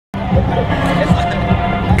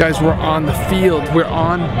Guys, we're on the field. We're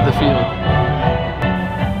on the field.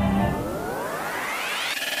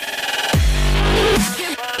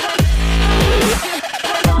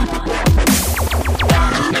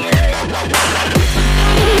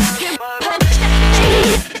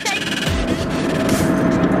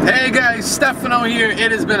 Hey guys, Stefano here.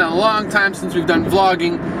 It has been a long time since we've done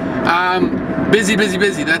vlogging. Busy,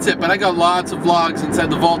 that's it. But I got lots of vlogs inside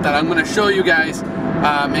the vault that I'm going to show you guys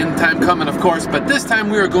in time coming, of course. But this time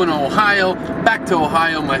we are going to Ohio, back to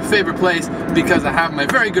Ohio, my favorite place, because I have my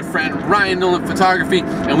very good friend Ryan Nolan Photography,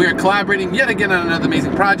 and we are collaborating yet again on another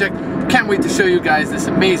amazing project. Can't wait to show you guys this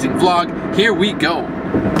amazing vlog. Here we go.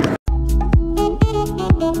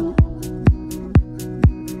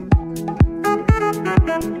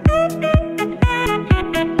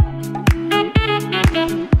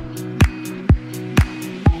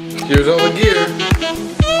 Here's all the gear.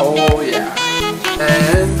 Oh yeah.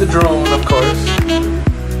 And the drone, of course.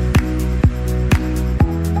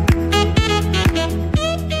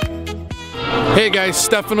 Hey guys,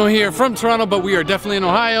 Stefano here from Toronto, but we are definitely in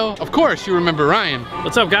Ohio. Of course, you remember Ryan.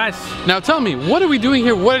 What's up, guys? Now tell me, what are we doing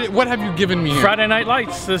here? What have you given me here? Friday Night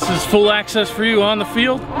Lights. This is full access for you on the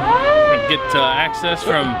field. Get access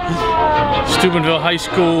from Steubenville High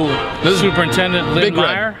School Superintendent Lynn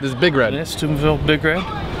Meyer. This is Big Red. Yeah, Steubenville Big Red.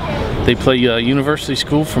 They play University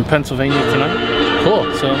School from Pennsylvania tonight.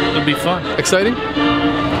 Cool. So it'll be fun. Exciting?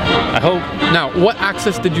 I hope. Now, what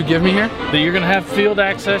access did you give me here? That you're gonna have field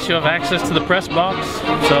access. You'll have access to the press box.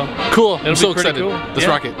 So cool. I'm so excited. Cool. Let's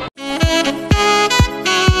rock it.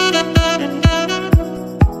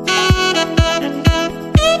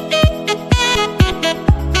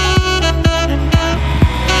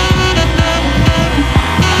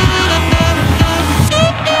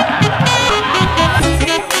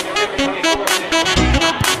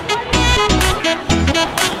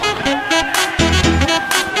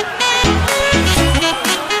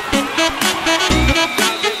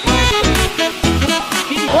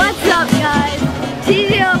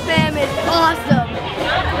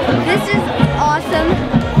 This is awesome.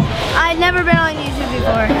 I've never been on YouTube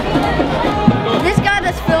before. This guy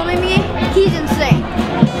that's filming me, he's insane.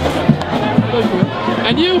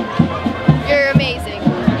 And you? You're amazing.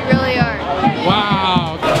 You really are.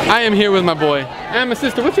 Wow. I am here with my boy and my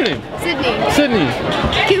sister. What's your name? Sydney. Sydney.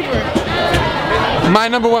 Cooper. My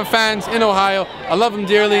 #1 fans in Ohio. I love them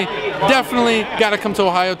dearly. Definitely gotta come to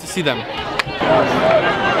Ohio to see them.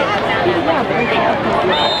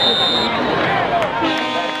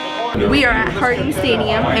 We are at Harding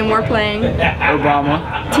Stadium and we're playing Obama.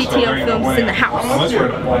 TTO Films in the house.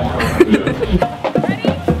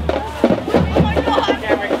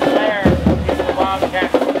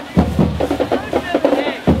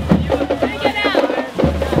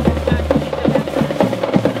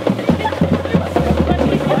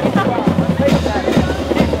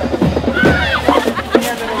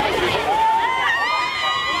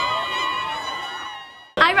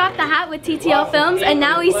 I rocked the hat with TTO Films, and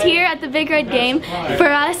now he's here at the Big Red game for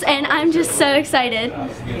us, and I'm just so excited.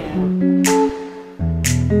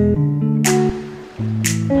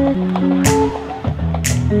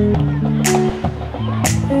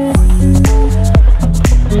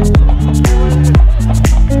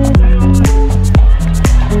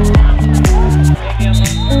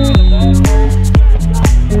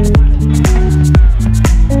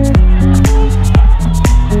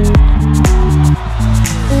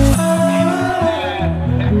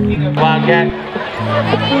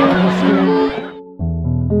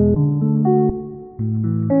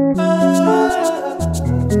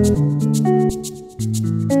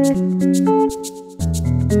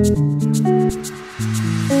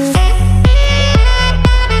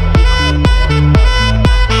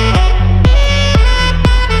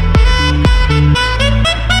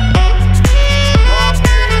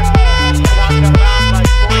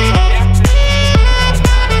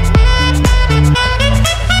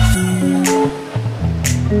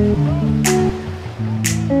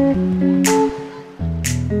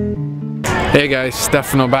 Hey guys,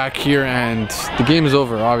 Stefano back here, and the game is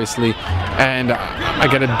over, obviously, and I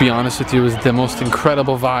gotta be honest with you, it was the most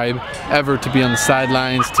incredible vibe ever to be on the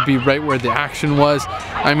sidelines, to be right where the action was.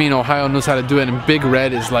 I mean, Ohio knows how to do it, and Big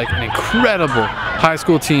Red is like an incredible high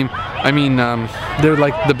school team. I mean, they're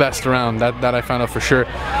like the best around, that I found out for sure.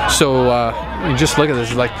 So you just look at this,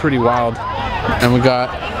 it's like pretty wild. And we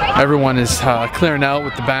got, everyone is clearing out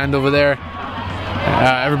with the band over there.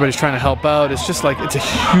 Everybody's trying to help out. It's just like, it's a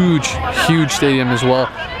huge stadium as well.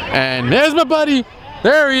 And there's my buddy,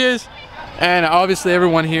 there he is. And obviously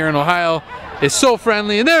everyone here in Ohio is so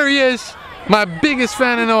friendly, and there he is, my biggest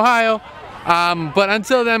fan in Ohio. But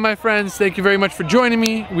until then, my friends, thank you very much for joining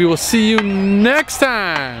me. We will see you next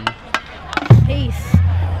time. Peace.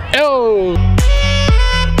 Oh.